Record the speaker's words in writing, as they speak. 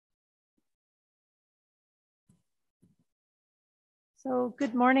So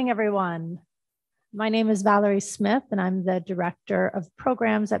good morning, everyone. My name is Valerie Smith, and I'm the Director of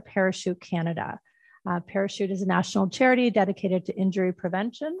Programs at Parachute Canada. Parachute is a national charity dedicated to injury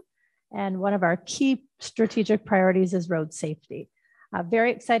prevention, and one of our key strategic priorities is road safety.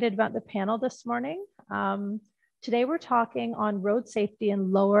 Very excited about the panel this morning. Today we're talking on road safety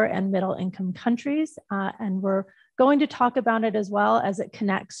in lower and middle income countries, and we're going to talk about it as well as it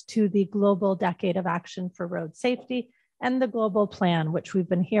connects to the Global Decade of Action for Road Safety and the global plan, which we've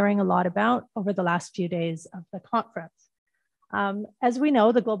been hearing a lot about over the last few days of the conference. As we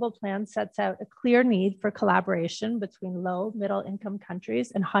know, the global plan sets out a clear need for collaboration between low, middle income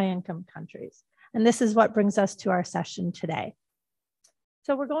countries and high income countries. And this is what brings us to our session today.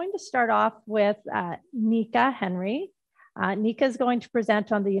 So we're going to start off with Nika Henry. Nika is going to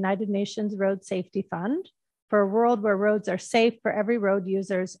present on the United Nations Road Safety Fund for a world where roads are safe for every road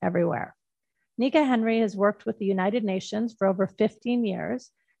users everywhere. Nika Henry has worked with the United Nations for over 15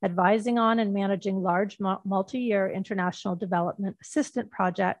 years, advising on and managing large multi-year international development assistance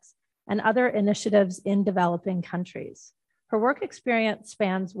projects and other initiatives in developing countries. Her work experience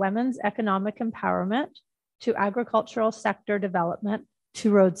spans women's economic empowerment to agricultural sector development to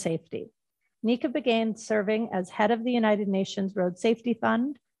road safety. Nika began serving as head of the United Nations Road Safety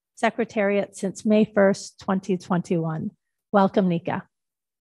Fund Secretariat since May 1st, 2021. Welcome, Nika.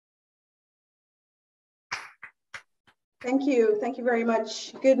 Thank you. Thank you very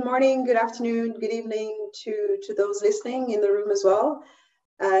much. Good morning, good afternoon, good evening to those listening in the room as well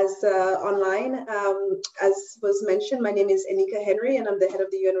as online. As was mentioned, my name is Nika Henry, and I'm the head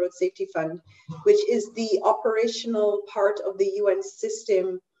of the UN Road Safety Fund, which is the operational part of the UN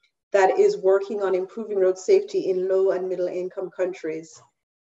system that is working on improving road safety in low and middle income countries.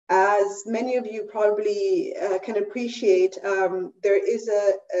 As many of you probably can appreciate, there is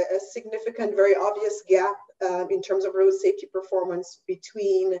a significant, very obvious gap in terms of road safety performance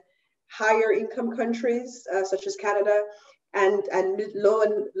between higher income countries, such as Canada, and low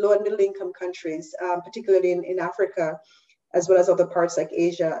and middle income countries, particularly in Africa, as well as other parts like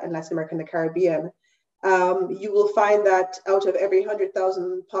Asia and Latin America and the Caribbean. You will find that out of every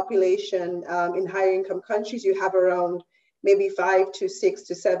 100,000 population in higher income countries, you have around maybe 5 to 6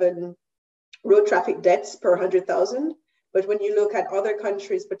 to 7 road traffic deaths per 100,000. But when you look at other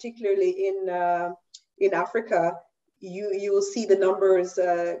countries, particularly in Africa, you will see the numbers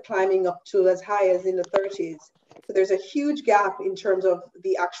climbing up to as high as in the 30s. So there's a huge gap in terms of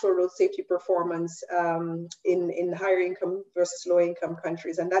the actual road safety performance in higher income versus low income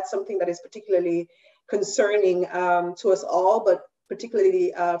countries. And that's something that is particularly concerning to us all, but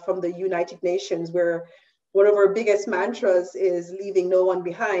particularly from the United Nations, where one of our biggest mantras is leaving no one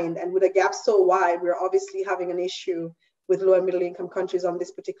behind. And with a gap so wide, we're obviously having an issue with low and middle income countries on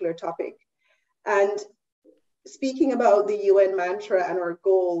this particular topic. And speaking about the UN mantra and our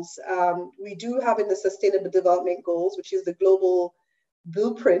goals, we do have in the Sustainable Development Goals, which is the global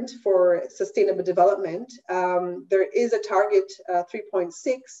blueprint for sustainable development, there is a target 3.6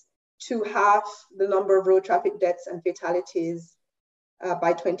 to halve the number of road traffic deaths and fatalities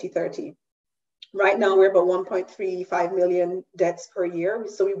by 2030. Right now, we're about 1.35 million deaths per year.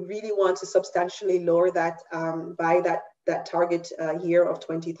 So we really want to substantially lower that by that target year of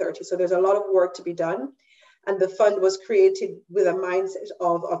 2030. So there's a lot of work to be done. And the fund was created with a mindset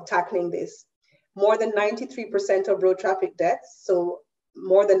of tackling this. More than 93% of road traffic deaths, so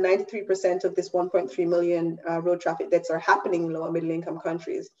more than 93% of this 1.3 million road traffic deaths are happening in low and middle income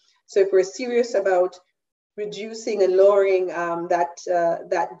countries. So if we're serious about reducing and lowering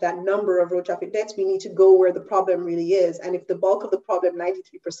that number of road traffic deaths, we need to go where the problem really is. And if the bulk of the problem,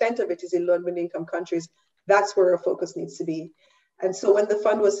 93% of it is in low and middle income countries, that's where our focus needs to be. And so when the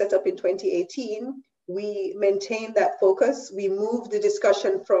fund was set up in 2018, we maintained that focus. We moved the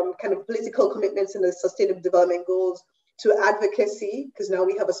discussion from kind of political commitments in the Sustainable Development Goals to advocacy, because now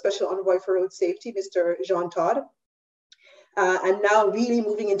we have a special envoy for road safety, Mr. Jean Todt. And now really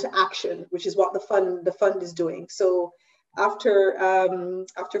moving into action, which is what the fund is doing. So after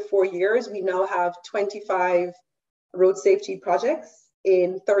 4 years, we now have 25 road safety projects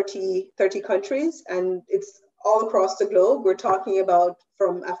in 30 countries, and it's all across the globe. We're talking about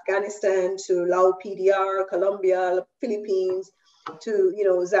from Afghanistan to Laos PDR, Colombia, Philippines, to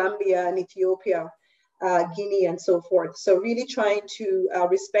Zambia and Ethiopia, Guinea, and so forth. So really trying to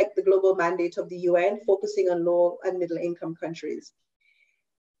respect the global mandate of the UN, focusing on low and middle income countries.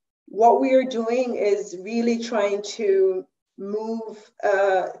 What we are doing is really trying to move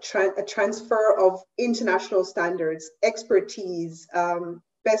a transfer of international standards, expertise,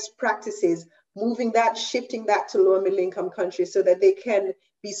 best practices, shifting that to low and middle income countries so that they can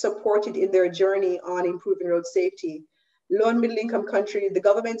be supported in their journey on improving road safety. low and middle income countries, the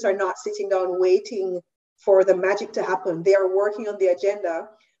governments are not sitting down waiting for the magic to happen. They are working on the agenda,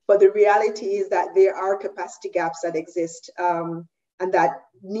 but the reality is that there are capacity gaps that exist and that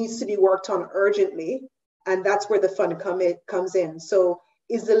needs to be worked on urgently. And that's where the fund comes in. So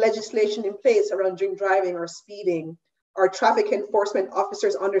is the legislation in place around drink driving or speeding? Are traffic enforcement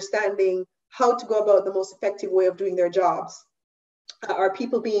officers understanding how to go about the most effective way of doing their jobs? Are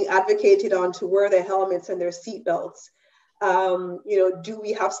people being advocated on to wear their helmets and their seatbelts? Do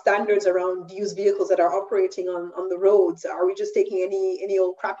we have standards around used vehicles that are operating on the roads? Are we just taking any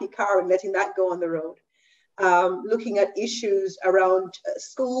old crappy car and letting that go on the road? Looking at issues around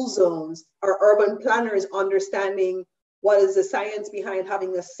school zones, are urban planners understanding what is the science behind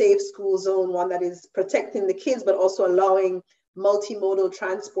having a safe school zone, one that is protecting the kids, but also allowing multimodal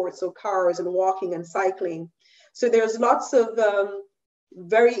transport, so cars and walking and cycling. So there's lots of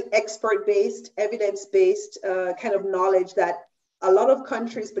very expert-based, evidence-based kind of knowledge that a lot of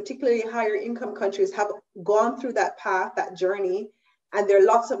countries, particularly higher income countries, have gone through that path, that journey, and there are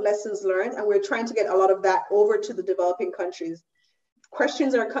lots of lessons learned, and we're trying to get a lot of that over to the developing countries.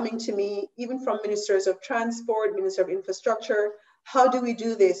 Questions are coming to me, even from ministers of transport, minister of infrastructure. How do we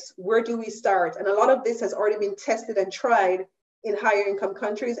do this? Where do we start? And a lot of this has already been tested and tried in higher income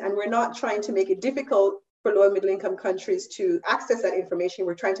countries, and we're not trying to make it difficult for low and middle income countries to access that information.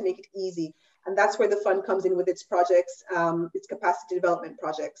 We're trying to make it easy. And that's where the fund comes in with its projects, its capacity development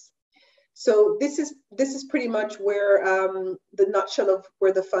projects. So this is pretty much where the nutshell of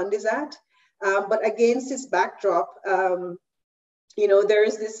where the fund is at. But against this backdrop, there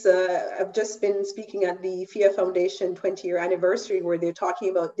is this, I've just been speaking at the FIA Foundation 20-year anniversary where they're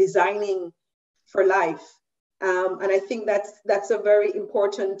talking about designing for life. And I think that's a very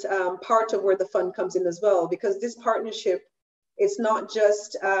important part of where the fund comes in as well, because this partnership, it's not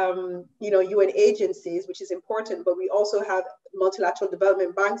just UN agencies, which is important, but we also have multilateral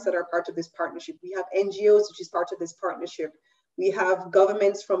development banks that are part of this partnership. We have NGOs, which is part of this partnership. We have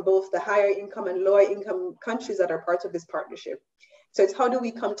governments from both the higher income and lower income countries that are part of this partnership. So it's how do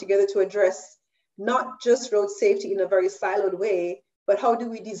we come together to address not just road safety in a very siloed way, but how do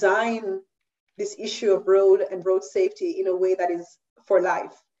we design this issue of road and road safety in a way that is for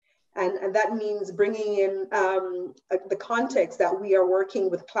life. And that means bringing in the context that we are working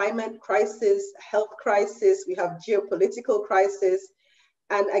with climate crisis, health crisis, we have geopolitical crisis.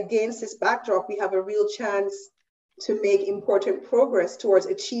 And against this backdrop, we have a real chance to make important progress towards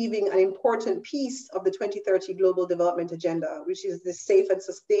achieving an important piece of the 2030 Global Development Agenda, which is the safe and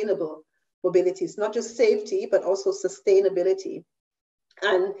sustainable mobility. It's not just safety, but also sustainability.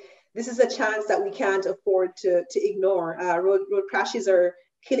 And this is a chance that we can't afford to ignore. Road crashes are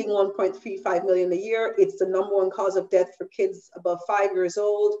killing 1.35 million a year. It's the #1 cause of death for kids above 5 years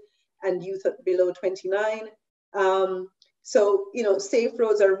old and youth below 29. So, safe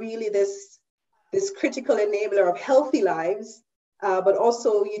roads are really this critical enabler of healthy lives, but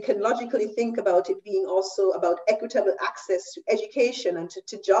also you can logically think about it being also about equitable access to education and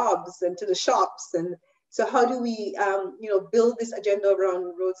to jobs and to the shops. And so how do we, build this agenda around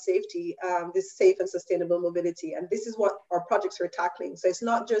road safety, this safe and sustainable mobility? And this is what our projects are tackling. So it's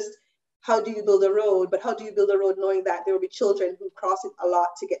not just how do you build a road, but how do you build a road knowing that there will be children who cross it a lot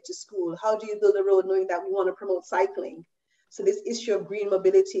to get to school? How do you build a road knowing that we want to promote cycling? So this issue of green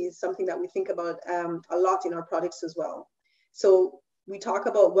mobility is something that we think about a lot in our projects as well. So we talk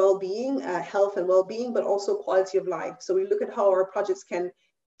about well-being, health and well-being, but also quality of life. So we look at how our projects can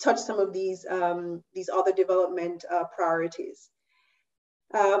touch some of these other development priorities.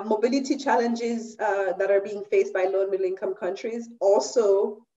 Mobility challenges that are being faced by low and middle income countries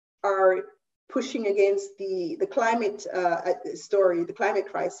also are pushing against the climate story, the climate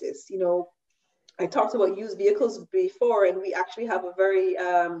crisis. I talked about used vehicles before, and we actually have a very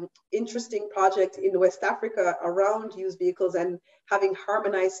interesting project in West Africa around used vehicles and having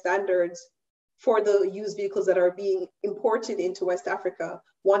harmonized standards for the used vehicles that are being imported into West Africa,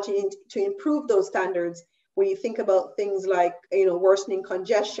 wanting to improve those standards. When you think about things like worsening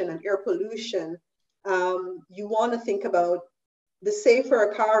congestion and air pollution, you want to think about the safer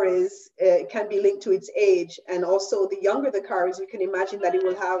a car is, it can be linked to its age, and also the younger the car is, you can imagine that it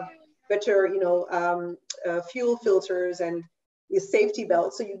will have better, fuel filters and safety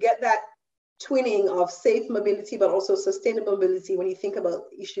belts. So you get that twinning of safe mobility, but also sustainable mobility when you think about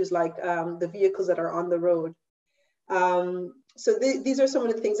issues like the vehicles that are on the road. So these are some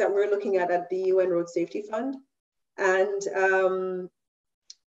of the things that we're looking at the UN Road Safety Fund. And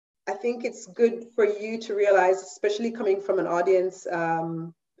I think it's good for you to realize, especially coming from an audience,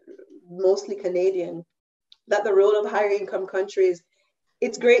 mostly Canadian, that the role of higher income countries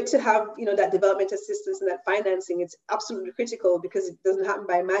it's great to have, that development assistance and that financing. It's absolutely critical because it doesn't happen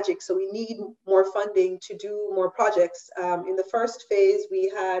by magic. So we need more funding to do more projects. In the first phase,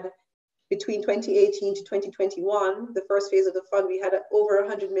 we had between 2018 to 2021, the first phase of the fund, we had over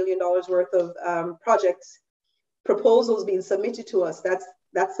 $100 million worth of projects proposals being submitted to us.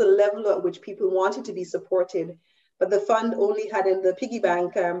 That's the level at which people wanted to be supported. But the fund only had in the piggy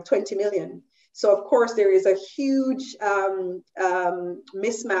bank 20 million. So of course there is a huge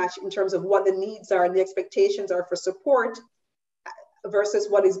mismatch in terms of what the needs are and the expectations are for support versus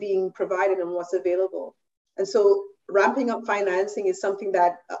what is being provided and what's available. And so ramping up financing is something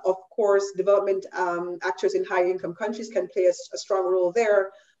that, of course, development actors in high income countries can play a strong role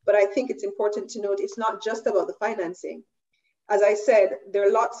there. But I think it's important to note it's not just about the financing. As I said, there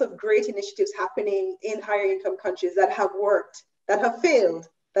are lots of great initiatives happening in higher income countries that have worked, that have failed,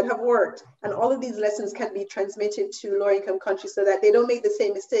 that have worked. And all of these lessons can be transmitted to lower income countries so that they don't make the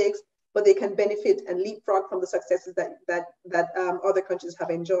same mistakes, but they can benefit and leapfrog from the successes that other countries have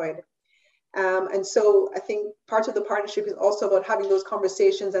enjoyed. And so I think part of the partnership is also about having those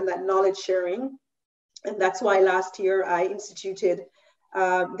conversations and that knowledge sharing. And that's why last year I instituted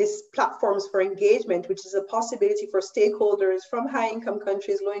this platforms for engagement, which is a possibility for stakeholders from high income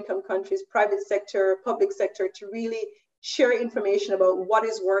countries, low income countries, private sector, public sector to really share information about what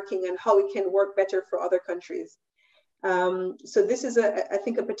is working and how it can work better for other countries. So this is, I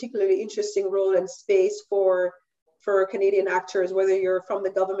think, a particularly interesting role and space for Canadian actors, whether you're from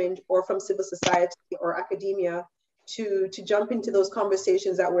the government or from civil society or academia, to jump into those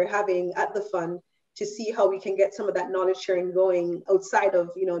conversations that we're having at the fund to see how we can get some of that knowledge sharing going outside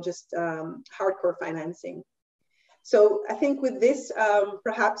of, just hardcore financing. So I think with this,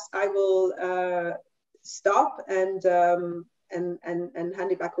 perhaps I will stop and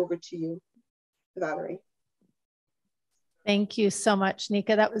hand it back over to you, Valerie. Thank you so much,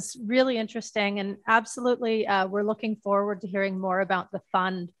 Nika. That was really interesting, and absolutely, we're looking forward to hearing more about the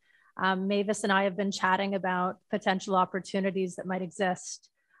fund. Mavis and I have been chatting about potential opportunities that might exist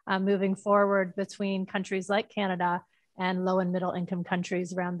moving forward between countries like Canada and low and middle income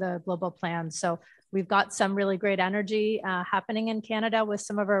countries around the global plan. So we've got some really great energy happening in Canada with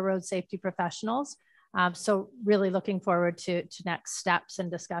some of our road safety professionals. So really looking forward to next steps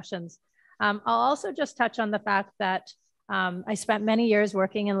and discussions. I'll also just touch on the fact that I spent many years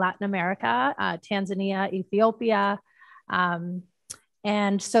working in Latin America, Tanzania, Ethiopia.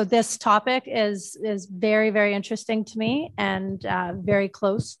 And so this topic is very, very interesting to me and very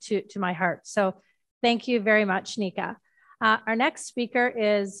close to my heart. So thank you very much, Nika. Our next speaker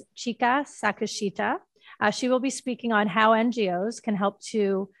is Chika Sakashita. She will be speaking on how NGOs can help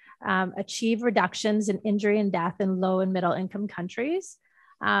to achieve reductions in injury and death in low and middle income countries.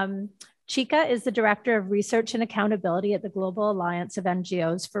 Chika is the Director of Research and Accountability at the Global Alliance of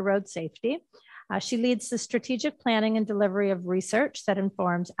NGOs for Road Safety. She leads the strategic planning and delivery of research that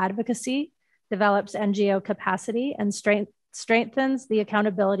informs advocacy, develops NGO capacity, and strengthens the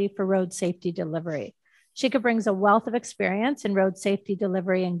accountability for road safety delivery. Chika brings a wealth of experience in road safety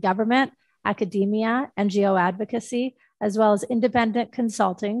delivery in government, academia, NGO advocacy, as well as independent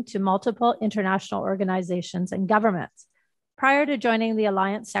consulting to multiple international organizations and governments. Prior to joining the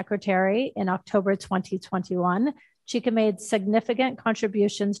Alliance Secretary in October 2021, Chika made significant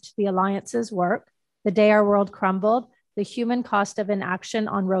contributions to the Alliance's work, The Day Our World Crumbled, The Human Cost of Inaction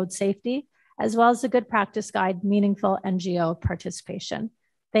on Road Safety, as well as the Good Practice Guide, Meaningful NGO Participation.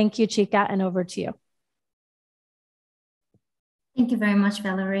 Thank you, Chika, and over to you. Thank you very much,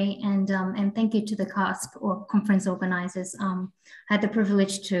 Valerie, and thank you to the CASP or conference organizers. I had the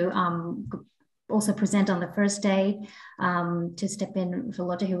privilege to also present on the first day to step in for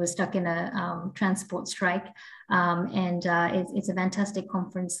Lotte, who was stuck in a transport strike. It's a fantastic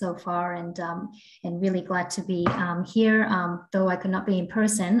conference so far, and really glad to be here, though I could not be in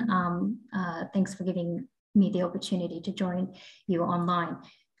person. Thanks for giving me the opportunity to join you online.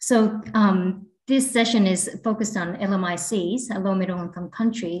 So this session is focused on LMICs, low middle income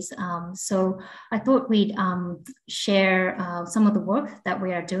countries. So I thought we'd share some of the work that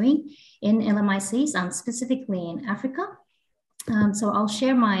we are doing in LMICs, specifically in Africa. So I'll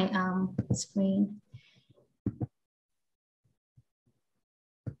share my screen.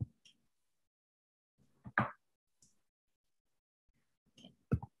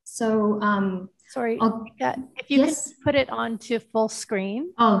 So sorry, if you could put it on to full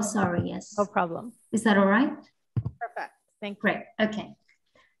screen. Oh, sorry, yes. No problem. Is that all right? Perfect, thank you. Great, okay.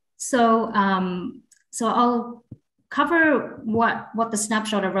 So, so I'll cover what the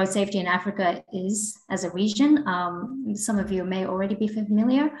snapshot of road safety in Africa is as a region. Some of you may already be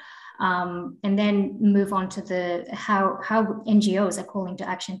familiar. and then move on to the how NGOs are calling to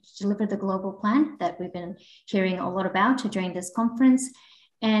action to deliver the global plan that we've been hearing a lot about during this conference,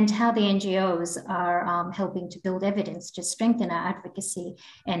 and how the NGOs are helping to build evidence to strengthen our advocacy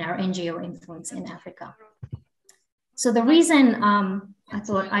and our NGO influence in Africa. So the reason I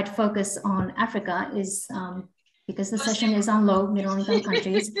thought I'd focus on Africa is because the session is on low middle income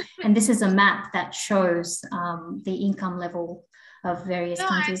countries, and this is a map that shows the income level of various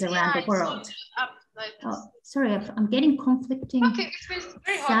countries around the world. Oh, sorry, I'm getting conflicting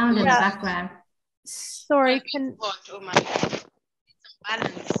sound in the background. Sorry,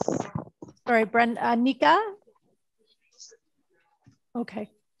 sorry, Brenda, Nika. Okay,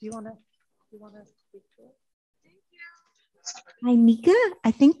 do you want to speak to it? Hi, Nika.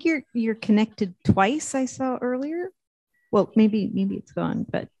 I think you're connected twice. I saw earlier. Well, maybe it's gone,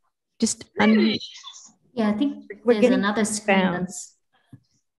 but just unmute. Yeah, I think there's another screen that's.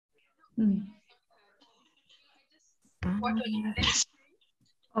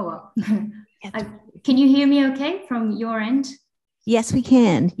 Oh, well. Can you hear me okay from your end? Yes, we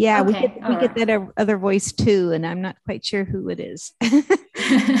can. Yeah, okay, we get that other voice too, and I'm not quite sure who it is.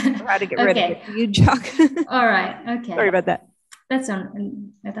 How to get rid of it. You, Jock. All right. Okay. Sorry about that. That's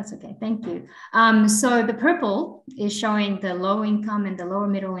okay. Thank you. So the purple is showing the low income and the lower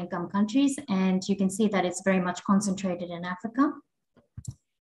middle income countries, and you can see that it's very much concentrated in Africa.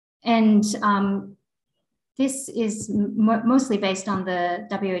 And this is mostly based on the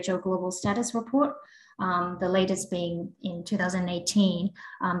WHO Global Status Report, the latest being in 2018.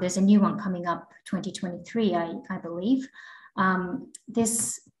 There's a new one coming up, 2023, I believe.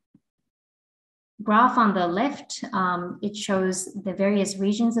 This graph on the left, it shows the various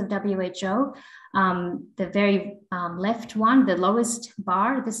regions of WHO. The very left one, the lowest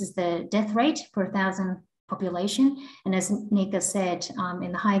bar, this is the death rate per 1,000 population. And as Nika said,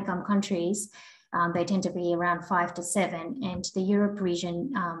 in the high income countries, they tend to be around 5 to 7. And the Europe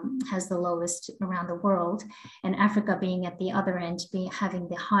region has the lowest around the world. And Africa being at the other end, having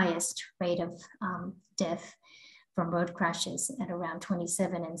the highest rate of death from road crashes at around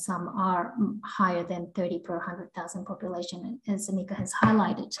 27, and some are higher than 30 per 100,000 population, as Anika has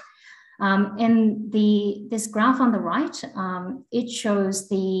highlighted. And this graph on the right, it shows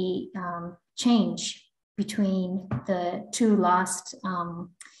the change between the two last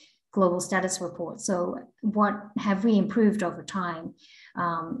global status reports. So what have we improved over time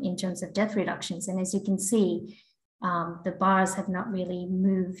in terms of death reductions? And as you can see, the bars have not really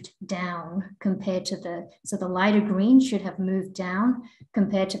moved down compared to so the lighter green should have moved down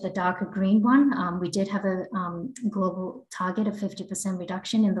compared to the darker green one. We did have a global target of 50%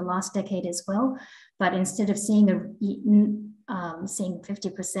 reduction in the last decade as well, but instead of seeing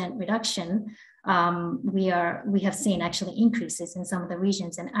 50% reduction, we have seen actually increases in some of the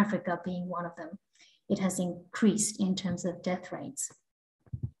regions, and Africa being one of them. It has increased in terms of death rates.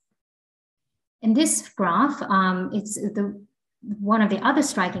 In this graph, one of the other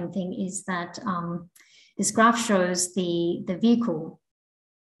striking thing is that this graph shows the vehicle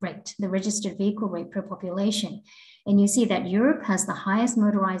rate, the registered vehicle rate per population. And you see that Europe has the highest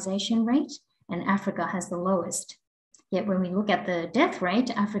motorization rate and Africa has the lowest. Yet when we look at the death rate,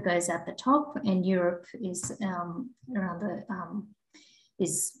 Africa is at the top and Europe is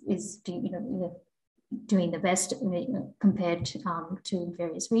doing the best compared to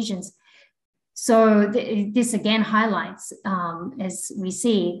various regions. So this again highlights, as we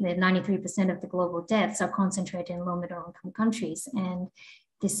see, that 93% of the global deaths are concentrated in low middle income countries. And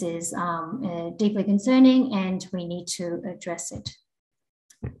this is deeply concerning and we need to address it.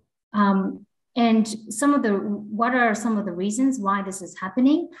 And what are some of the reasons why this is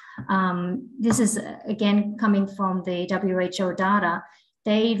happening? This is again coming from the WHO data.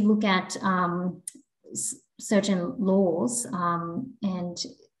 They look at certain laws and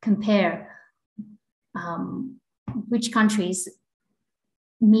compare which countries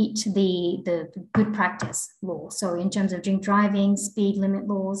meet the good practice law. So in terms of drink driving, speed limit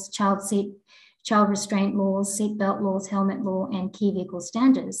laws, child restraint laws, seatbelt laws, helmet law, and key vehicle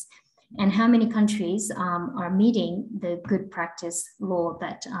standards, and how many countries are meeting the good practice law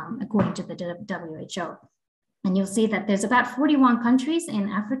that according to the WHO. And you'll see that there's about 41 countries in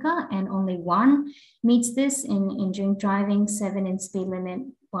Africa and only 1 meets this in drink driving, 7 in speed limit,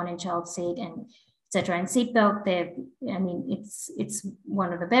 1 in child seat, and etc. And seatbelt, it's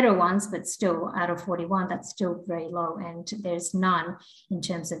one of the better ones, but still out of 41, that's still very low. And there's none in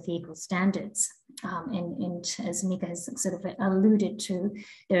terms of vehicle standards. And as Nika has sort of alluded to,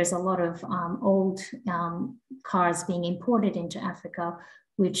 there's a lot of old cars being imported into Africa,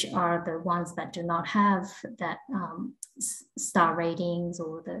 which are the ones that do not have that star ratings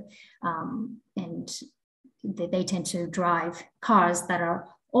or they tend to drive cars that are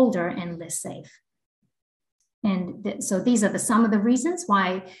older and less safe. And so these are some of the reasons why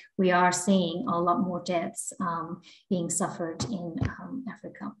we are seeing a lot more deaths being suffered in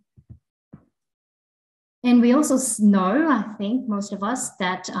Africa. And we also know, I think most of us,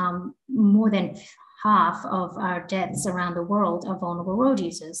 that more than half of our deaths around the world are vulnerable road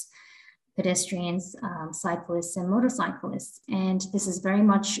users, pedestrians, cyclists, and motorcyclists. And this is very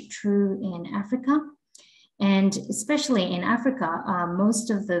much true in Africa. And especially in Africa,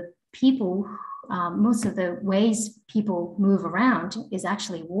 most of the ways people move around is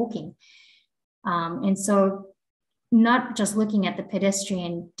actually walking. And so not just looking at the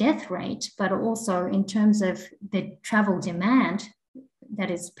pedestrian death rate, but also in terms of the travel demand,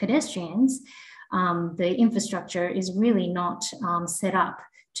 that is pedestrians, the infrastructure is really not set up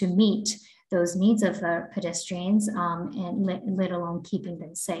to meet those needs of the pedestrians and let alone keeping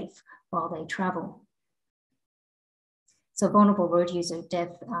them safe while they travel. So vulnerable road user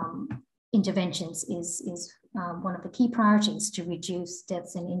death interventions is one of the key priorities to reduce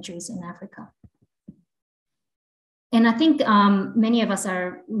deaths and injuries in Africa. And I think many of us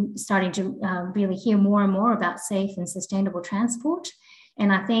are starting to really hear more and more about safe and sustainable transport.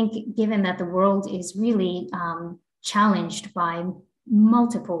 And I think given that the world is really challenged by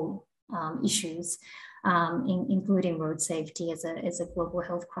multiple issues, including road safety as a global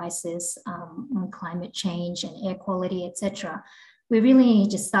health crisis, climate change and air quality, etc., we really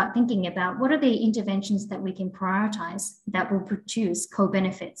need to start thinking about what are the interventions that we can prioritize that will produce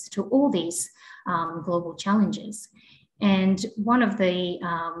co-benefits to all these global challenges. And one of the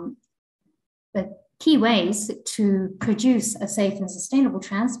key ways to produce a safe and sustainable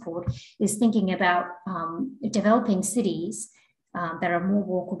transport is thinking about developing cities that are more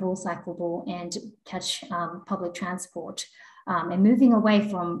walkable, cyclable, and catch public transport. And moving away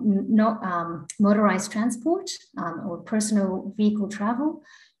from motorized transport or personal vehicle travel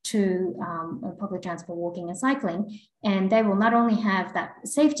to public transport, walking and cycling. And they will not only have that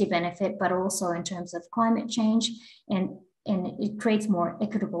safety benefit, but also in terms of climate change, and it creates more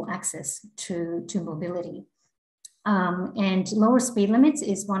equitable access to mobility. And lower speed limits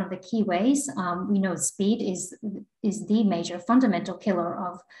is one of the key ways. We know speed is the major fundamental killer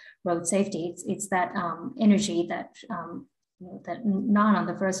of road safety. It's that energy that that Nan on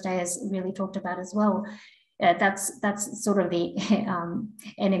the first day has really talked about as well. That's sort of the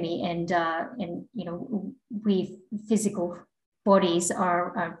enemy, and we physical bodies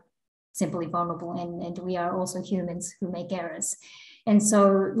are simply vulnerable, and we are also humans who make errors. And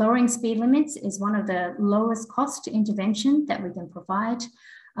so lowering speed limits is one of the lowest cost intervention that we can provide.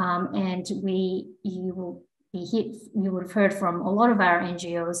 And you would have heard from a lot of our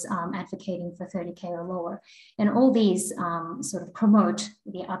NGOs advocating for 30K or lower. And all these sort of promote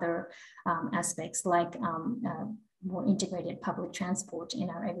the other aspects like more integrated public transport in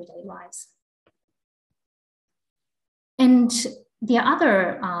our everyday lives. And the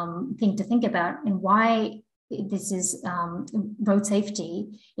other thing to think about, and why this is road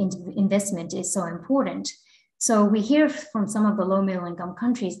safety investment is so important. So we hear from some of the low middle income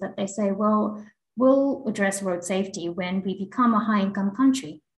countries that they say, well, we'll address road safety when we become a high income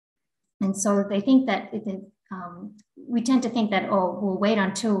country. And so they think that we tend to think that, oh, we'll wait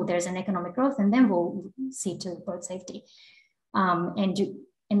until there's an economic growth and then we'll see to road safety.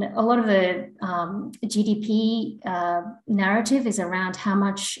 And a lot of the GDP narrative is around how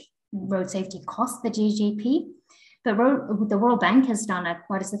much road safety costs the GDP. But the World Bank has done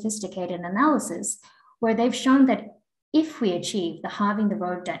quite a sophisticated analysis where they've shown that if we achieve the halving the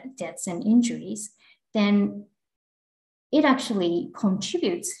road deaths and injuries, then it actually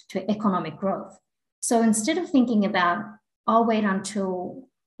contributes to economic growth. So instead of thinking about, I'll wait until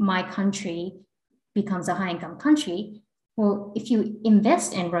my country becomes a high-income country, well, if you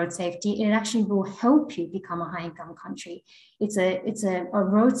invest in road safety, it actually will help you become a high-income country. It's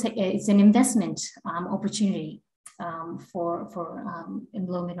an investment opportunity in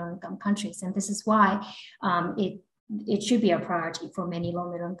low middle-income countries, and this is why it should be a priority for many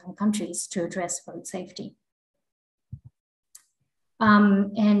low middle-income countries to address road safety.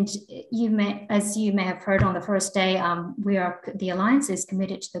 And as you may have heard on the first day, the Alliance is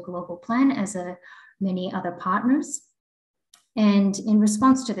committed to the global plan, as are many other partners. And in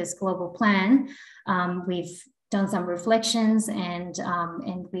response to this global plan, we've done some reflections and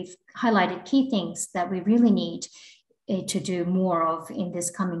we've highlighted key things that we really need to do more of in this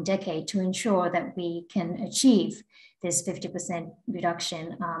coming decade to ensure that we can achieve this 50%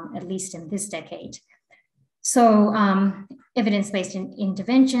 reduction, at least in this decade. So evidence-based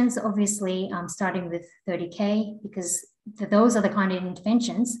interventions, obviously starting with 30K, because those are the kind of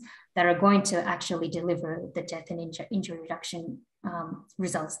interventions that are going to actually deliver the death and injury reduction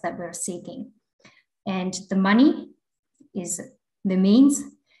results that we're seeking. And the money is the means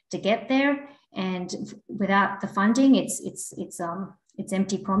to get there. And without the funding, it's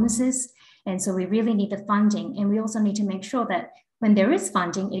empty promises. And so we really need the funding. And we also need to make sure that when there is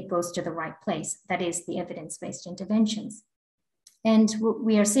funding, it goes to the right place. That is the evidence-based interventions. And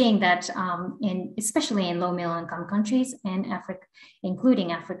we are seeing that especially in low middle income countries and Africa,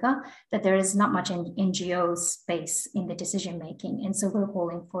 including Africa, that there is not much NGO space in the decision-making. And so we're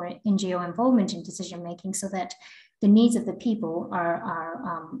calling for NGO involvement in decision-making so that the needs of the people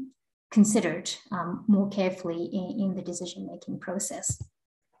are considered more carefully in the decision-making process.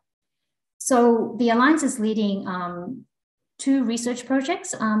 So the Alliance is leading 2 research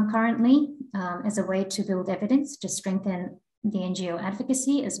projects currently as a way to build evidence to strengthen the NGO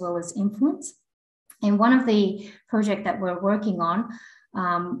advocacy as well as influence. And one of the projects that we're working on,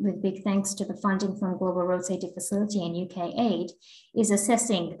 with big thanks to the funding from Global Road Safety Facility and UK Aid, is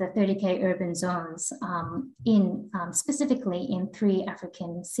assessing the 30K urban zones specifically in 3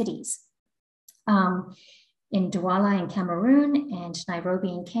 African cities. In Douala in Cameroon, and Nairobi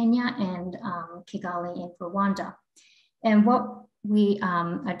in Kenya, and Kigali in Rwanda. And what we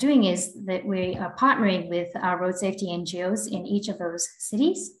are doing is that we are partnering with our road safety NGOs in each of those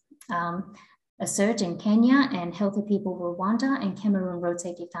cities, ASSERT in Kenya and Healthy People Rwanda and Cameroon Road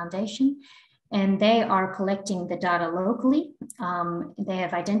Safety Foundation. And they are collecting the data locally. They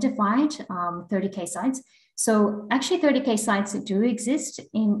have identified 30K sites. So actually 30K sites do exist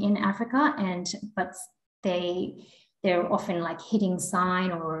in Africa, but they're often like hidden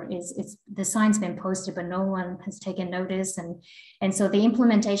sign, or the sign's been posted but no one has taken notice, and so the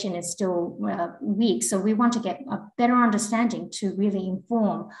implementation is still weak. So we want to get a better understanding to really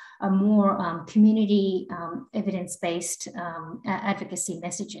inform a more community evidence-based advocacy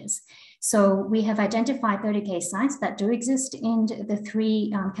messages. So we have identified 30K sites that do exist in the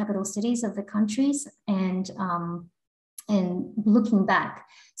 3 capital cities of the countries, and looking back.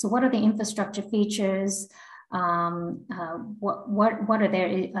 So what are the infrastructure features? What are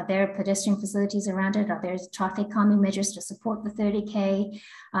there pedestrian facilities around it? Are there traffic calming measures to support the 30K?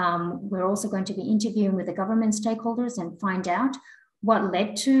 We're also going to be interviewing with the government stakeholders and find out what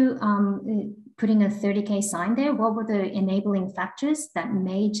led to putting a 30K sign there. What were the enabling factors that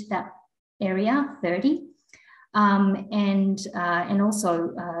made that area 30? And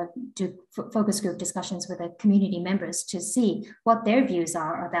also do focus group discussions with the community members to see what their views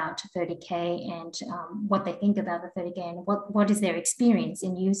are about 30K and what they think about the 30K and what is their experience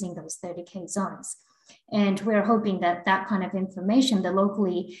in using those 30K zones. And we're hoping that that kind of information, the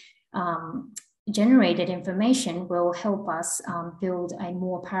locally generated information, will help us build a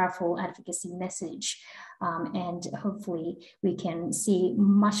more powerful advocacy message. And hopefully we can see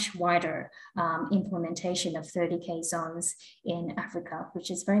much wider implementation of 30K zones in Africa, which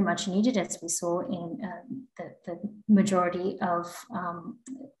is very much needed, as we saw in the majority of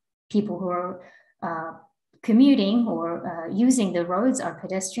people who are commuting or using the roads are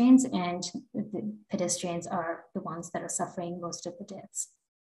pedestrians, and the pedestrians are the ones that are suffering most of the deaths.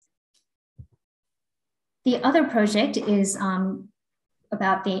 The other project is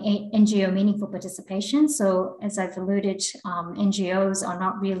about the NGO meaningful participation. So as I've alluded, NGOs are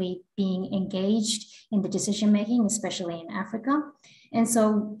not really being engaged in the decision-making, especially in Africa. And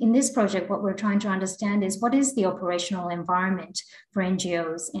so in this project, what we're trying to understand is what is the operational environment for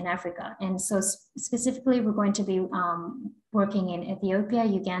NGOs in Africa? And so specifically, we're going to be working in Ethiopia,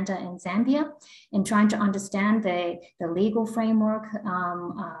 Uganda, and Zambia, and trying to understand the legal framework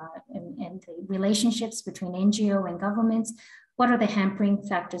and the relationships between NGO and governments. What are the hampering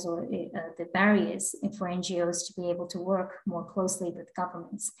factors or the barriers for NGOs to be able to work more closely with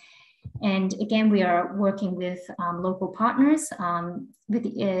governments? And again, we are working with local partners, with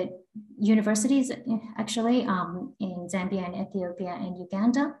universities, actually, in Zambia and Ethiopia and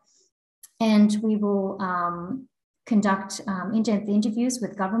Uganda. And we will conduct in-depth interviews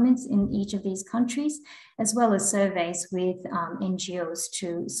with governments in each of these countries, as well as surveys with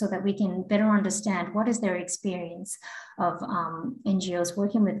NGOs so that we can better understand what is their experience of NGOs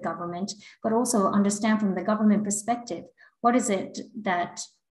working with government, but also understand from the government perspective, what is it that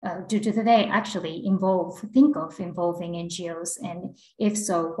do they actually think of involving NGOs? And if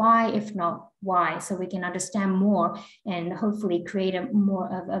so, why? If not, why? So we can understand more and hopefully create a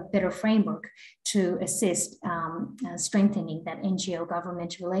better framework to assist strengthening that NGO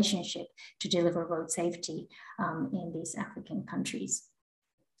government relationship to deliver road safety in these African countries.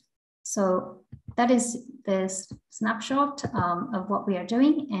 So that is the snapshot of what we are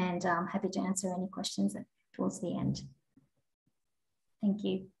doing, and I'm happy to answer any questions towards the end. Thank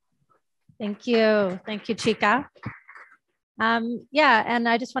you. Thank you. Thank you, Chika. Yeah, and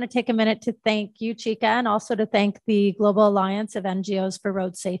I just want to take a minute to thank you, Chika, and also to thank the Global Alliance of NGOs for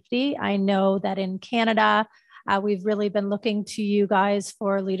Road Safety. I know that in Canada, we've really been looking to you guys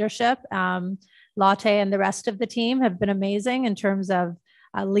for leadership. Latte and the rest of the team have been amazing in terms of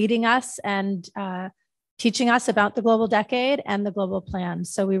leading us and teaching us about the Global Decade and the Global Plan.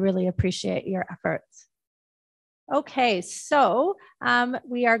 So we really appreciate your efforts. Okay, so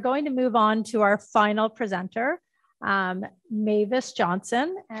we are going to move on to our final presenter, Mavis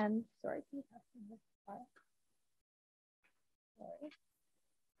Johnson. And sorry, can you pass me this file? Sorry.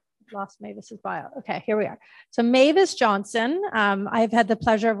 Lost Mavis's bio. Okay, here we are. So Mavis Johnson, I've had the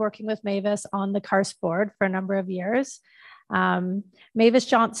pleasure of working with Mavis on the CARS board for a number of years. Mavis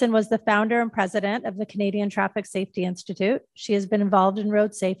Johnson was the founder and president of the Canadian Traffic Safety Institute. She has been involved in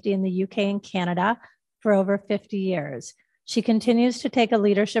road safety in the UK and Canada for over 50 years. She continues to take a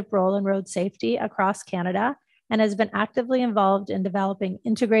leadership role in road safety across Canada and has been actively involved in developing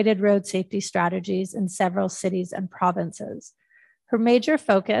integrated road safety strategies in several cities and provinces. Her major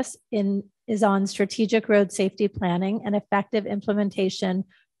focus is on strategic road safety planning and effective implementation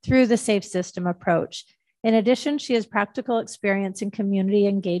through the Safe System approach. In addition, she has practical experience in community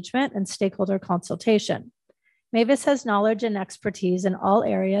engagement and stakeholder consultation. Mavis has knowledge and expertise in all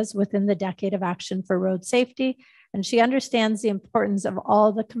areas within the Decade of Action for Road Safety, and she understands the importance of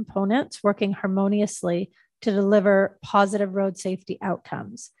all the components working harmoniously to deliver positive road safety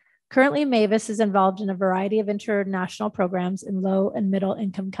outcomes. Currently, Mavis is involved in a variety of international programs in low and middle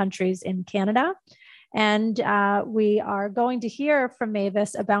income countries in Canada. And we are going to hear from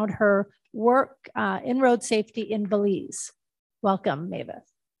Mavis about her work in road safety in Belize. Welcome, Mavis.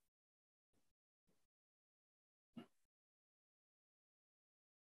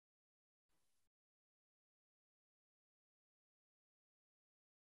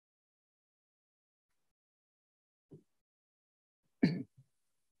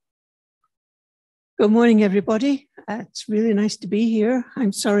 Good morning, everybody. It's really nice to be here.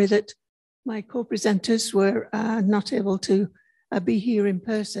 I'm sorry that my co-presenters were not able to be here in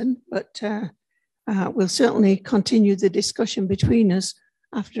person, but we'll certainly continue the discussion between us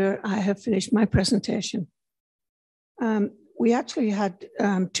after I have finished my presentation. We actually had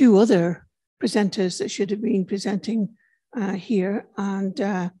two other presenters that should have been presenting here, and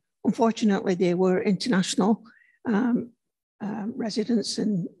unfortunately they were international residents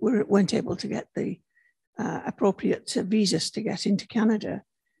and weren't able to get the appropriate visas to get into Canada.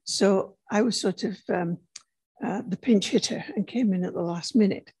 So I was sort of the pinch hitter and came in at the last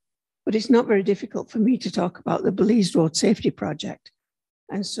minute. But it's not very difficult for me to talk about the Belize Road Safety Project.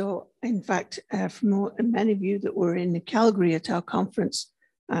 And so, in fact, for many of you that were in Calgary at our conference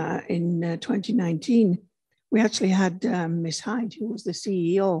in 2019, we actually had Ms. Hyde, who was the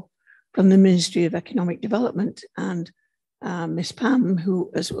CEO from the Ministry of Economic Development, and Ms. Pam,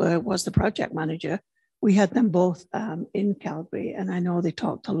 who was the project manager. We had them both in Calgary, and I know they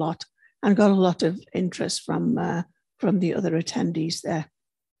talked a lot and got a lot of interest from the other attendees there.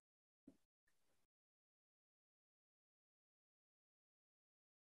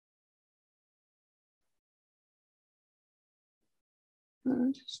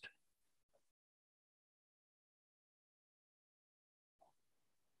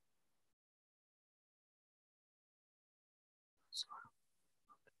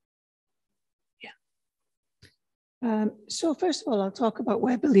 So first of all, I'll talk about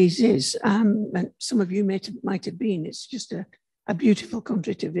where Belize is. And some of you might have been. It's just a beautiful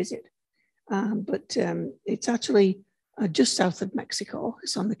country to visit. But it's actually just south of Mexico.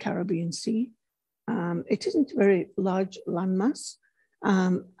 It's on the Caribbean Sea. It isn't a very large landmass.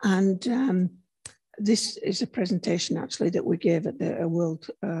 This is a presentation actually that we gave at the World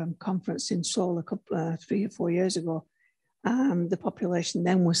Conference in Seoul 3 or 4 years ago. The population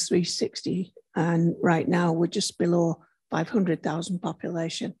then was 360, and right now we're just below 500,000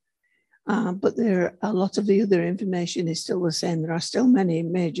 population. But a lot of the other information is still the same. There are still many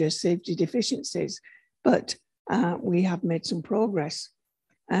major safety deficiencies, but we have made some progress.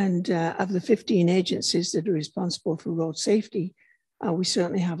 And of the 15 agencies that are responsible for road safety, we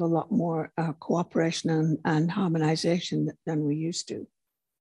certainly have a lot more cooperation and harmonization than we used to.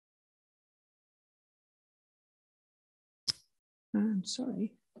 I'm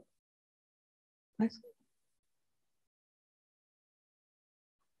sorry. Yeah.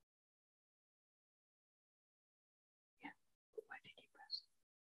 Why did you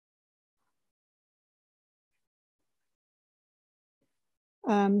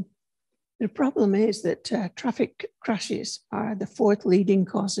press? The problem is that traffic crashes are the fourth leading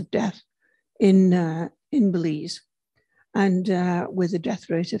cause of death in Belize, and with a death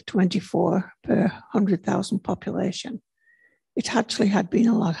rate of 24 per 100,000 population. It actually had been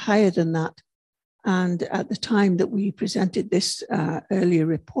a lot higher than that. And at the time that we presented this earlier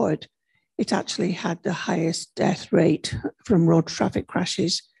report, it actually had the highest death rate from road traffic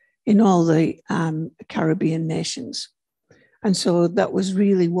crashes in all the Caribbean nations. And so that was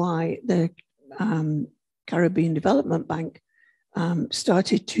really why the Caribbean Development Bank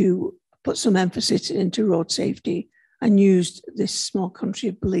started to put some emphasis into road safety and used this small country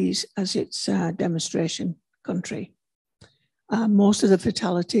of Belize as its demonstration country. Most of the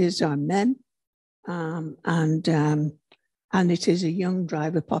fatalities are men, and it is a young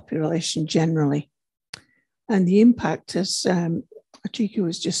driver population generally. And the impact, as Achika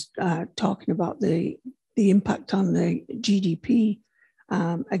was just talking about, the impact on the GDP,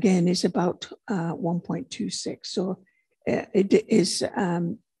 again, is about 1.26. So it is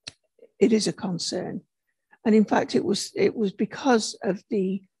a concern. And in fact, it was because of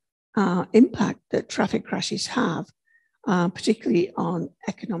the impact that traffic crashes have, particularly on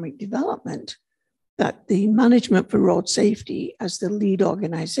economic development, that the Management for Road Safety, as the lead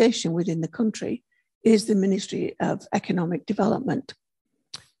organization within the country, is the Ministry of Economic Development.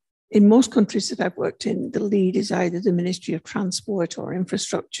 In most countries that I've worked in, the lead is either the Ministry of Transport or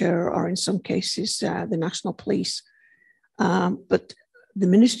Infrastructure, or in some cases, the National Police. But the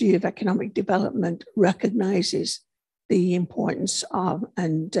Ministry of Economic Development recognizes the importance of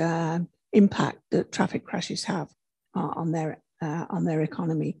and impact that traffic crashes have on their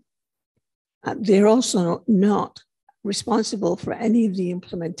economy. They're also not responsible for any of the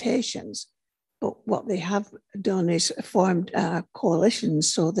implementations, but what they have done is formed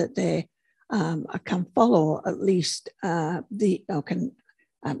coalitions so that they can follow at least can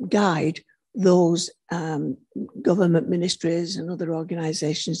guide those government ministries and other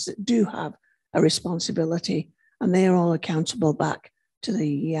organizations that do have a responsibility, and they are all accountable back to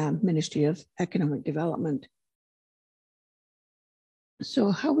the Ministry of Economic Development.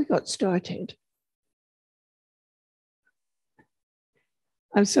 So how we got started.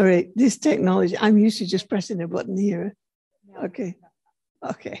 I'm sorry, this technology, I'm used to just pressing a button here. Okay,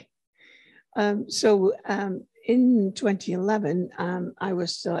 okay. In 2011, I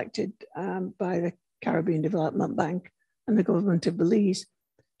was selected by the Caribbean Development Bank and the government of Belize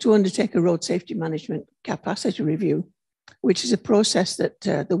to undertake a road safety management capacity review, which is a process that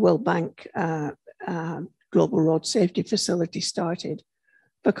the World Bank Global Road Safety Facility started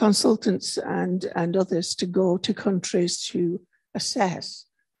for consultants and others to go to countries to assess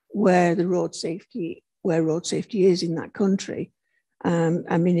where road safety is in that country.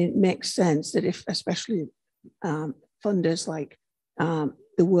 I mean, it makes sense that if, especially funders like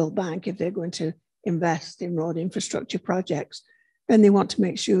the World Bank, if they're going to invest in road infrastructure projects, then they want to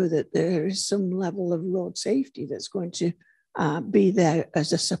make sure that there is some level of road safety that's going to be there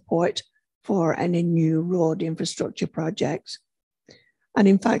as a support for any new road infrastructure projects. And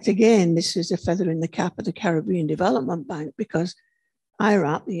in fact, again, this is a feather in the cap of the Caribbean Development Bank, because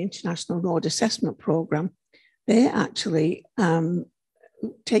IRAP, the International Road Assessment Program, they actually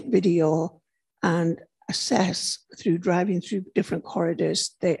take video and assess through driving through different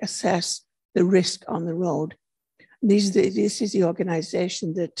corridors. They assess the risk on the road. This is the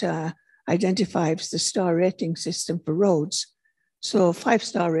organization that identifies the star rating system for roads. So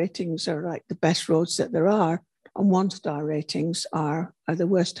 5-star ratings are like the best roads that there are, and 1-star ratings are the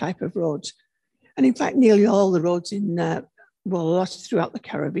worst type of roads. And in fact, nearly all the roads in, lots throughout the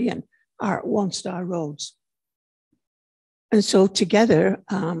Caribbean are 1-star roads. And so together,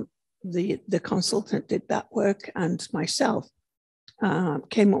 the consultant did that work, and myself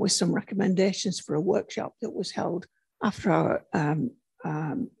came up with some recommendations for a workshop that was held after our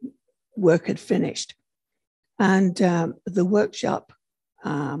work had finished. And the workshop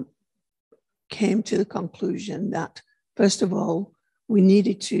came to the conclusion that, first of all, we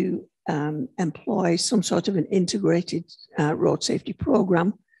needed to employ some sort of an integrated road safety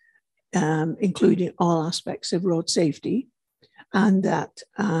program, including all aspects of road safety, and that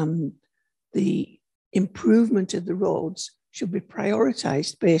the improvement of the roads should be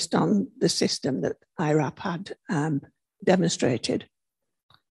prioritized based on the system that IRAP had demonstrated.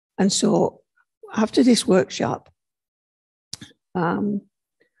 And so after this workshop,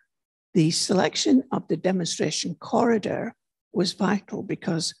 the selection of the demonstration corridor was vital,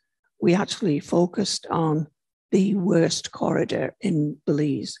 because we actually focused on the worst corridor in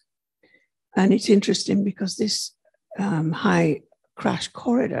Belize. And it's interesting because this high crash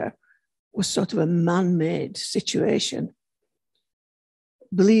corridor was sort of a man-made situation.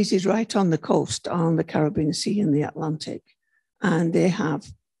 Belize is right on the coast on the Caribbean Sea and the Atlantic, and they have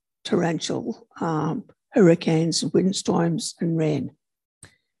torrential hurricanes, windstorms, and rain.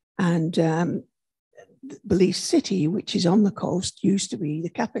 And Belize City, which is on the coast, used to be the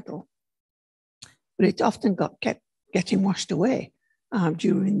capital, but it often kept getting washed away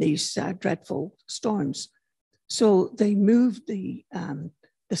during these dreadful storms. So they moved the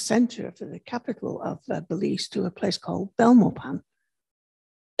center for the capital of Belize to a place called Belmopan.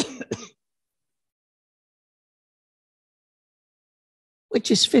 Which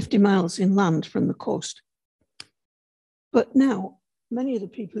is 50 miles inland from the coast. But now, many of the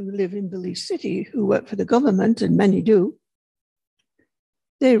people who live in Belize City, who work for the government, and many do,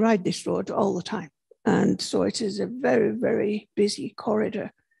 they ride this road all the time. And so it is a very, very busy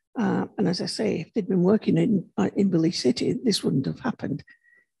corridor. And as I say, if they'd been working in Belize City, this wouldn't have happened.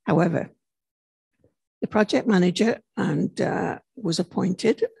 However, the project manager was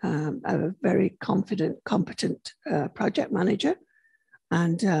appointed, a very competent project manager.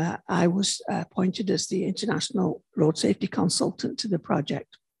 And I was appointed as the international road safety consultant to the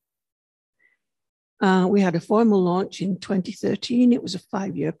project. We had a formal launch in 2013. It was a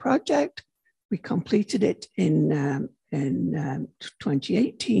 5-year project. We completed it in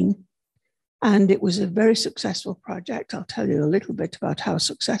 2018. And it was a very successful project. I'll tell you a little bit about how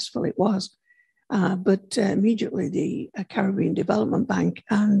successful it was. But immediately the Caribbean Development Bank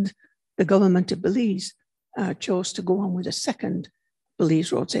and the government of Belize chose to go on with a second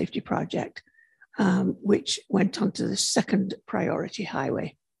Belize Road Safety Project, which went on to the second priority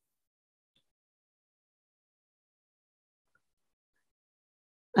highway.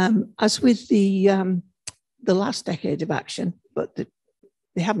 As with the last decade of action, but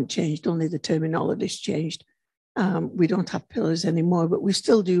they haven't changed, only the terminology's changed. We don't have pillars anymore, but we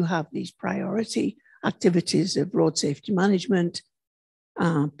still do have these priority activities of road safety management,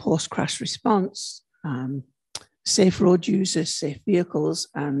 post-crash response, safe road users, safe vehicles,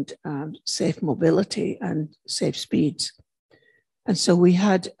 and safe mobility and safe speeds. And so we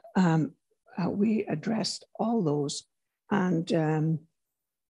addressed all those. And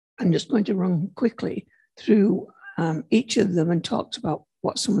I'm just going to run quickly through each of them and talk about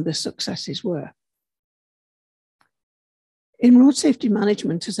what some of the successes were. In road safety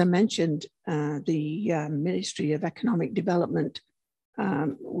management, as I mentioned, the Ministry of Economic Development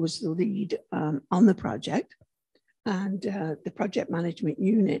was the lead on the project. And the project management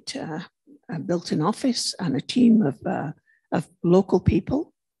unit built an office and a team of local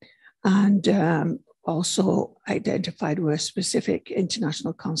people, and also identified were specific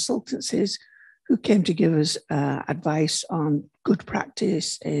international consultancies who came to give us advice on good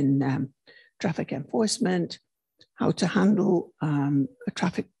practice in traffic enforcement, how to handle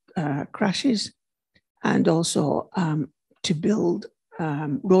traffic crashes, and also to build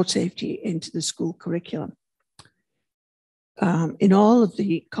road safety into the school curriculum. In all of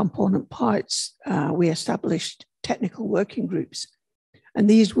the component parts, we established technical working groups. And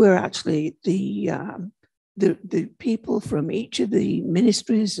these were actually the people from each of the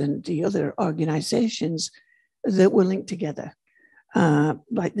ministries and the other organizations that were linked together,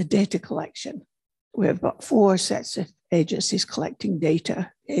 like the data collection. We've got 4 sets of agencies collecting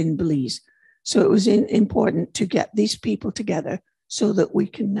data in Belize. So it was important to get these people together so that we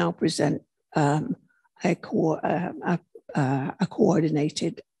can now present a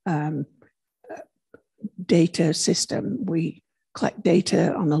coordinated data system. We collect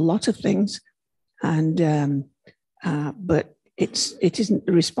data on a lot of things, and but it isn't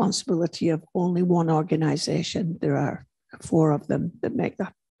the responsibility of only one organization. There are 4 of them that make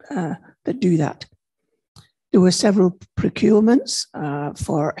that that do that. There were several procurements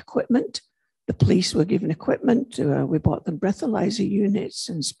for equipment. The police were given equipment. We bought them breathalyzer units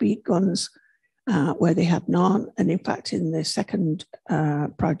and speed guns where they had none. And in fact, in the second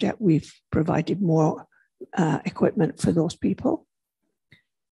project, we've provided more equipment for those people.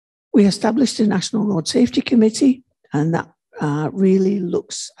 We established a National Road Safety Committee, and that really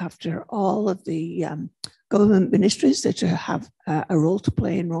looks after all of the government ministries that have a role to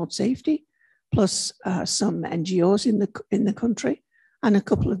play in road safety, plus some NGOs in the country, and a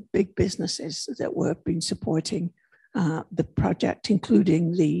couple of big businesses that were been supporting the project,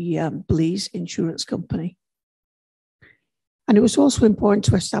 including the Belize Insurance Company. And it was also important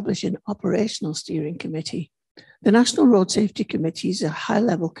to establish an operational steering committee. The National Road Safety Committee is a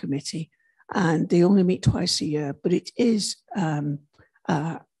high-level committee, and they only meet twice a year, but it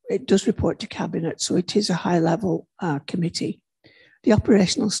does report to Cabinet, so it is a high-level committee. The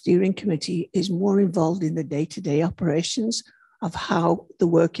Operational Steering Committee is more involved in the day-to-day operations of how the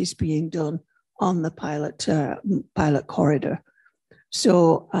work is being done on the pilot corridor.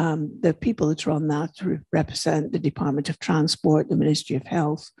 So the people that are on that represent the Department of Transport, the Ministry of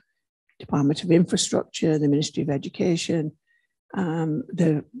Health, Department of Infrastructure, the Ministry of Education,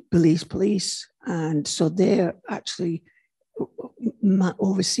 the Belize Police. And so they're actually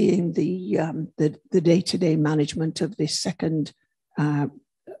overseeing the day-to-day management of this second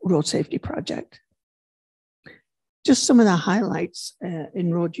road safety project. Just some of the highlights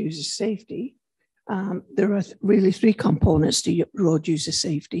in road user safety. There are really three components to road user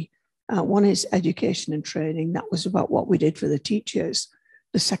safety. One is education and training. That was about what we did for the teachers.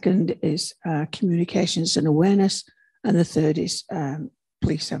 The second is communications and awareness. And the third is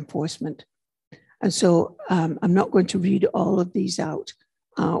police enforcement. And so I'm not going to read all of these out.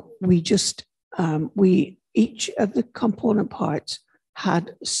 Each of the component parts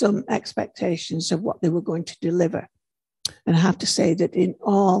had some expectations of what they were going to deliver. And I have to say that in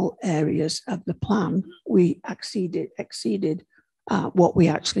all areas of the plan, we exceeded what we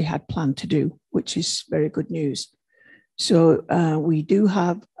actually had planned to do, which is very good news. So we do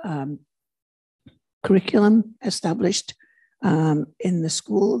have curriculum established in the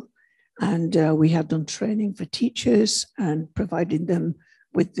school, and we have done training for teachers and provided them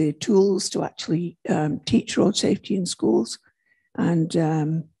with the tools to actually teach road safety in schools. And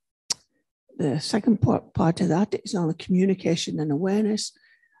the second part of that is on the communication and awareness.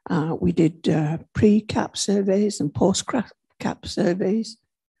 We did pre-CAP surveys and post-CAP surveys,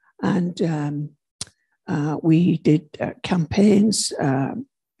 and we did campaigns.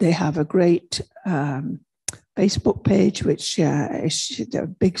 They have a great Facebook page, which is a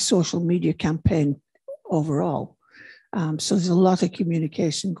big social media campaign overall. So there's a lot of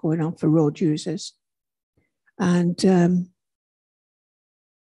communication going on for road users. And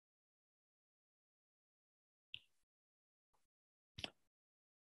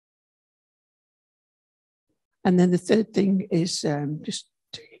then the third thing is thank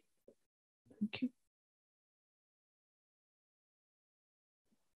you.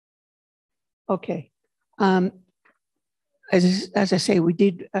 Okay. As I say, we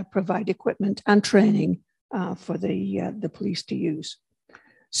did provide equipment and training for the police to use.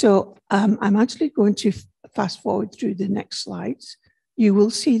 So I'm actually going to fast forward through the next slides. You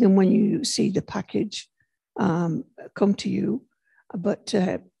will see them when you see the package come to you. But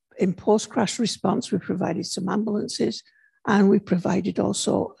in post-crash response, we provided some ambulances, and we provided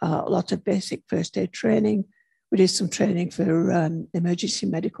also a lot of basic first aid training. We did some training for emergency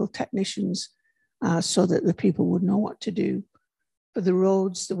medical technicians so that the people would know what to do. For the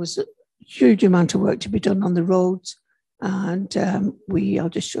roads, there was a huge amount of work to be done on the roads. And I'll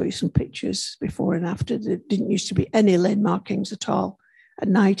just show you some pictures before and after. There didn't used to be any lane markings at all. At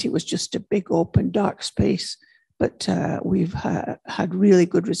night, it was just a big open dark space. But we've had really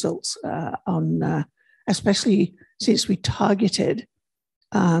good results on, especially since we targeted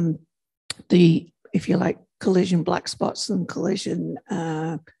if you like, collision black spots and collision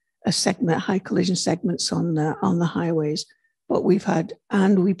high collision segments on the highways. But we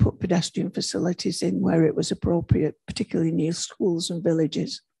put pedestrian facilities in where it was appropriate, particularly near schools and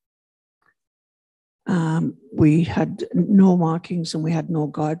villages. We had no markings and we had no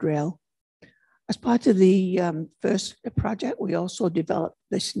guardrail. As part of the first project, we also developed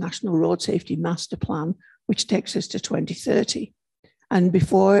this National Road Safety Master Plan, which takes us to 2030. And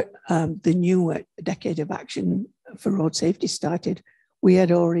before the new decade of action for road safety started, we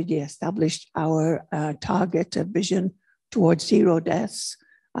had already established our target of vision towards zero deaths,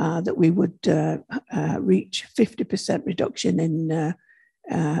 that we would reach 50% reduction in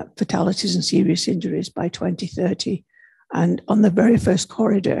fatalities and serious injuries by 2030. And on the very first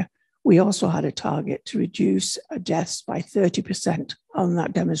corridor, we also had a target to reduce deaths by 30% on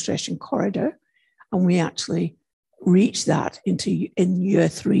that demonstration corridor. And we actually reached that in year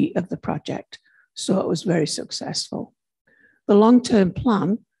 3 of the project. So it was very successful. The long-term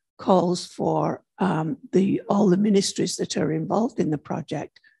plan calls for all the ministries that are involved in the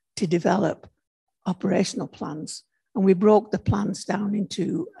project to develop operational plans. And we broke the plans down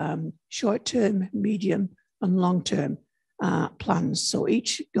into short-term, medium, and long-term plans. So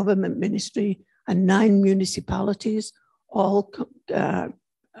each government ministry and 9 municipalities all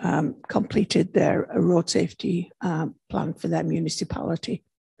completed their road safety plan for their municipality.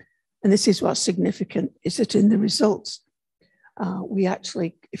 And this is what's significant, is that in the results, we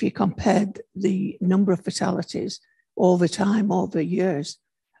actually, if you compared the number of fatalities over time, over years,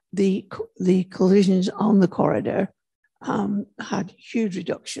 the collisions on the corridor had huge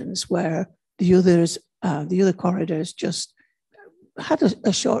reductions, where the other corridors just had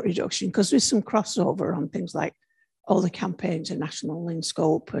a short reduction, because there's some crossover on things like all the campaigns are national in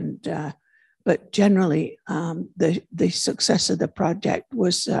scope, and But generally, the success of the project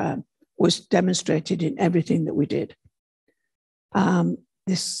was demonstrated in everything that we did.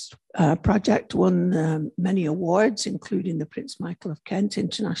 This project won many awards, including the Prince Michael of Kent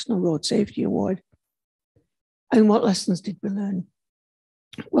International Road Safety Award. And what lessons did we learn?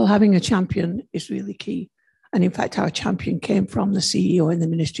 Well, having a champion is really key. And in fact, our champion came from the CEO in the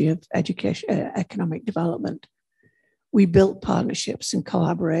Ministry of Education, Economic Development. We built partnerships and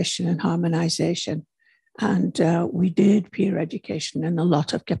collaboration and harmonization. And we did peer education and a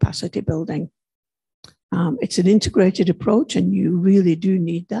lot of capacity building. It's an integrated approach, and you really do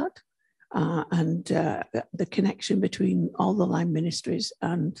need that. And the connection between all the line ministries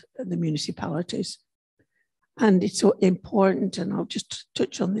and the municipalities. And it's so important, and I'll just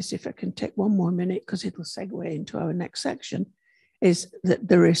touch on this if I can take one more minute, because it'll segue into our next section, is that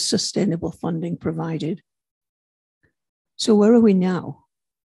there is sustainable funding provided. So where are we now?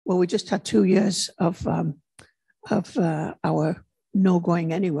 Well, we just had 2 years of our no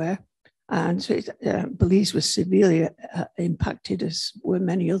going anywhere. And so Belize was severely impacted, as were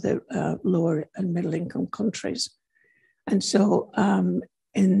many other lower and middle income countries. And so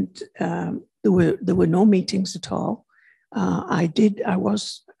there were no meetings at all. I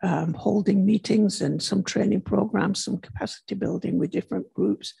was holding meetings and some training programs, some capacity building with different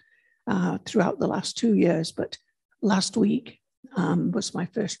groups throughout the last 2 years. But last week was my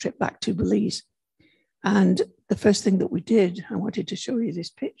first trip back to Belize. And the first thing that we did, I wanted to show you this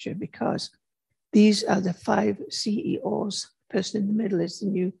picture because these are the 5 CEOs. The person in the middle is the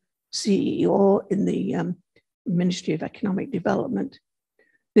new CEO in the Ministry of Economic Development.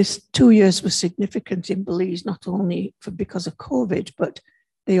 This 2 years was significant in Belize, not only because of COVID, but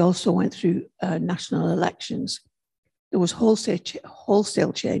they also went through national elections. There was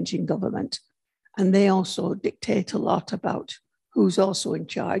wholesale change in government, and they also dictate a lot about who's also in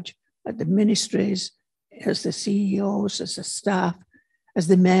charge at the ministries, as the CEOs, as the staff, as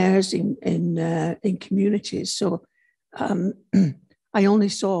the mayors in communities. So I only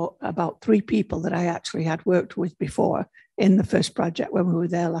saw about 3 people that I actually had worked with before in the first project when we were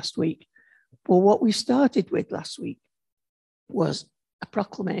there last week. Well, what we started with last week was a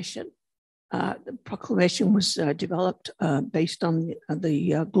proclamation. The proclamation was developed based on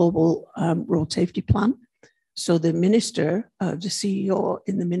the global road safety plan. So the minister, the CEO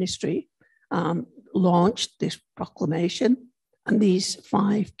in the ministry, launched this proclamation, and these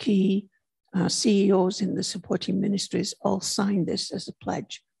 5 key CEOs in the supporting ministries all signed this as a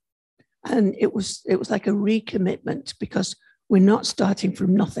pledge. And it was like a recommitment, because we're not starting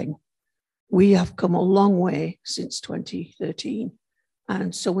from nothing. We have come a long way since 2013.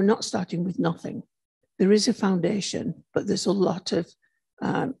 And so we're not starting with nothing. There is a foundation, but there's a lot of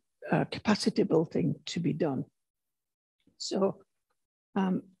capacity building to be done. So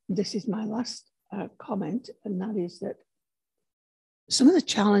this is my last comment, and that is that some of the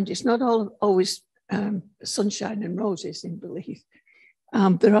challenges, not always sunshine and roses in Belize.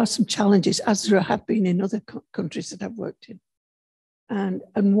 There are some challenges, as there have been in other countries that I've worked in.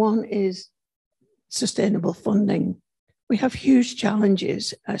 And one is sustainable funding. We have huge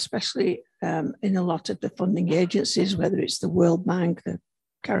challenges, especially in a lot of the funding agencies, whether it's the World Bank, the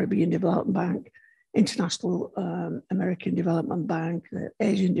Caribbean Development Bank, International American Development Bank, the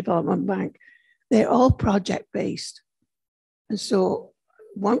Asian Development Bank. They're all project-based. And so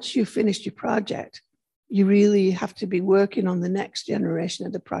once you've finished your project, you really have to be working on the next generation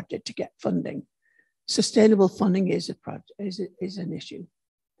of the project to get funding. Sustainable funding is an issue.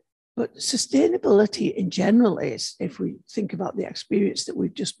 But sustainability in general is, if we think about the experience that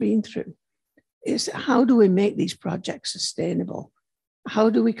we've just been through, is how do we make these projects sustainable? How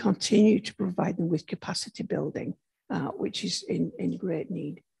do we continue to provide them with capacity building, which is in great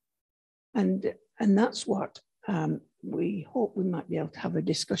need? And that's what we hope we might be able to have a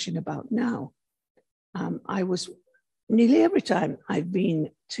discussion about now. I was nearly every time I've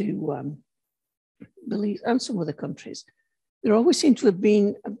been to Belize and some other countries, there always seem to have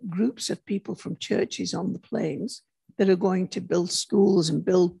been groups of people from churches on the plains that are going to build schools and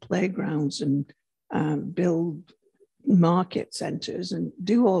build playgrounds and build market centers and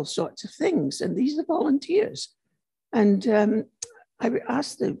do all sorts of things. And these are volunteers. And I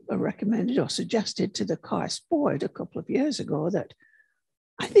recommended or suggested to the CARS board a couple of years ago that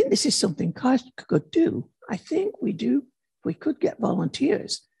I think this is something CARS could do. I think we could get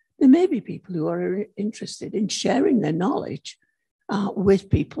volunteers. There may be people who are interested in sharing their knowledge with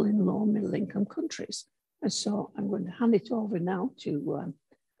people in low and middle income countries. And so I'm going to hand it over now to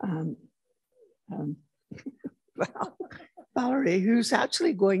Valerie, who's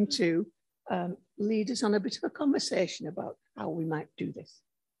actually going to lead us on a bit of a conversation about how we might do this.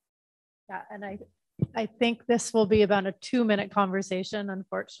 Yeah, and I think this will be about a 2-minute conversation,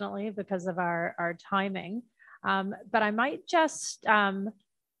 unfortunately, because of our timing. But I might just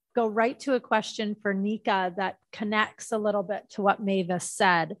go right to a question for Nika that connects a little bit to what Mavis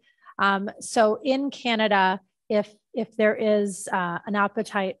said. So in Canada, if there is an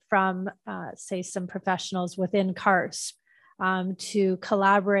appetite from, say, some professionals within CARS to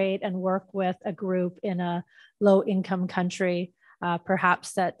collaborate and work with a group in a low-income country,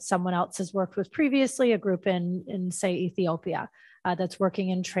 perhaps that someone else has worked with previously, a group in say, Ethiopia that's working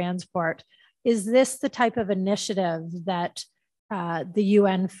in transport. Is this the type of initiative that the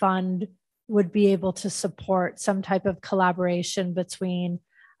UN fund would be able to support, some type of collaboration between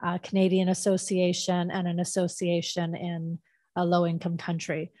a Canadian association and an association in a low-income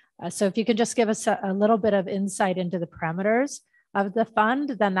country? So if you could just give us a little bit of insight into the parameters of the fund,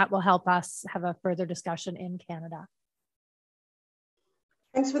 then that will help us have a further discussion in Canada.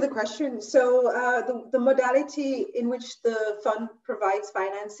 Thanks for the question. So the modality in which the fund provides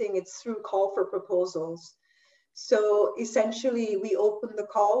financing, it's through call for proposals. So essentially, we open the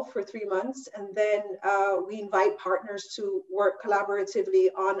call for 3 months, and then we invite partners to work collaboratively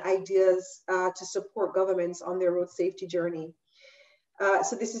on ideas to support governments on their road safety journey.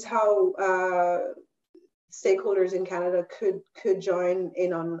 So this is how stakeholders in Canada could join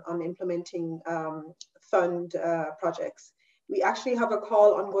in on implementing fund projects. We actually have a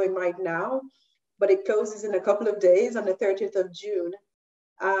call ongoing right now, but it closes in a couple of days on the 30th of June.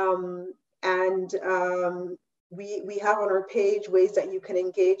 We have on our page ways that you can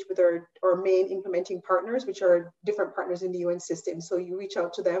engage with our main implementing partners, which are different partners in the UN system. So you reach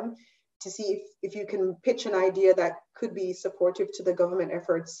out to them to see if you can pitch an idea that could be supportive to the government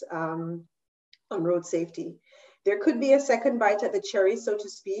efforts on road safety. There could be a second bite at the cherry, so to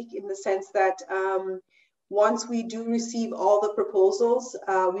speak, in the sense that once we do receive all the proposals,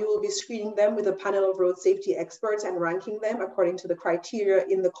 we will be screening them with a panel of road safety experts and ranking them according to the criteria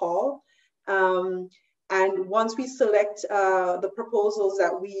in the call. And once we select the proposals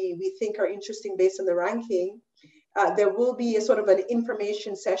that we think are interesting based on the ranking, there will be a sort of an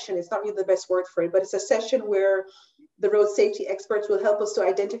information session. It's not really the best word for it, but it's a session where the road safety experts will help us to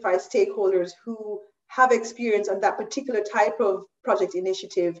identify stakeholders who have experience on that particular type of project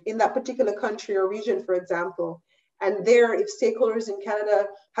initiative in that particular country or region, for example. And there, if stakeholders in Canada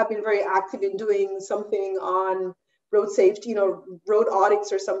have been very active in doing something on road safety, road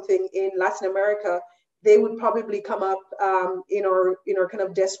audits or something in Latin America, they would probably come up in our kind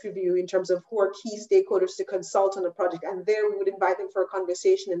of desk review in terms of who are key stakeholders to consult on the project. And there we would invite them for a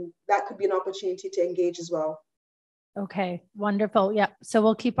conversation, and that could be an opportunity to engage as well. Okay, wonderful. Yeah, so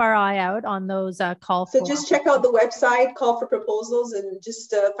we'll keep our eye out on those calls. So just check out the website, call for proposals, and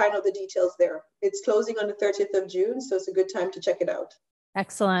just find out the details there. It's closing on the 30th of June, so it's a good time to check it out.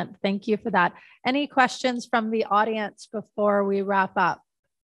 Excellent. Thank you for that. Any questions from the audience before we wrap up?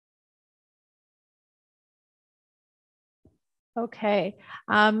 Okay.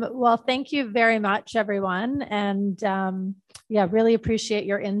 Well, thank you very much, everyone. And yeah, really appreciate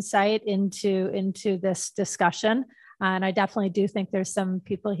your insight into this discussion. And I definitely do think there's some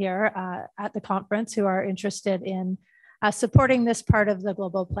people here at the conference who are interested in supporting this part of the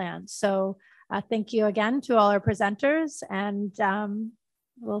global plan. So thank you again to all our presenters, and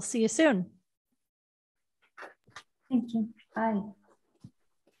we'll see you soon. Thank you. Bye.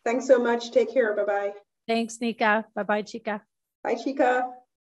 Thanks so much. Take care. Bye-bye. Thanks, Nika. Bye-bye, Chica. Bye, Chica.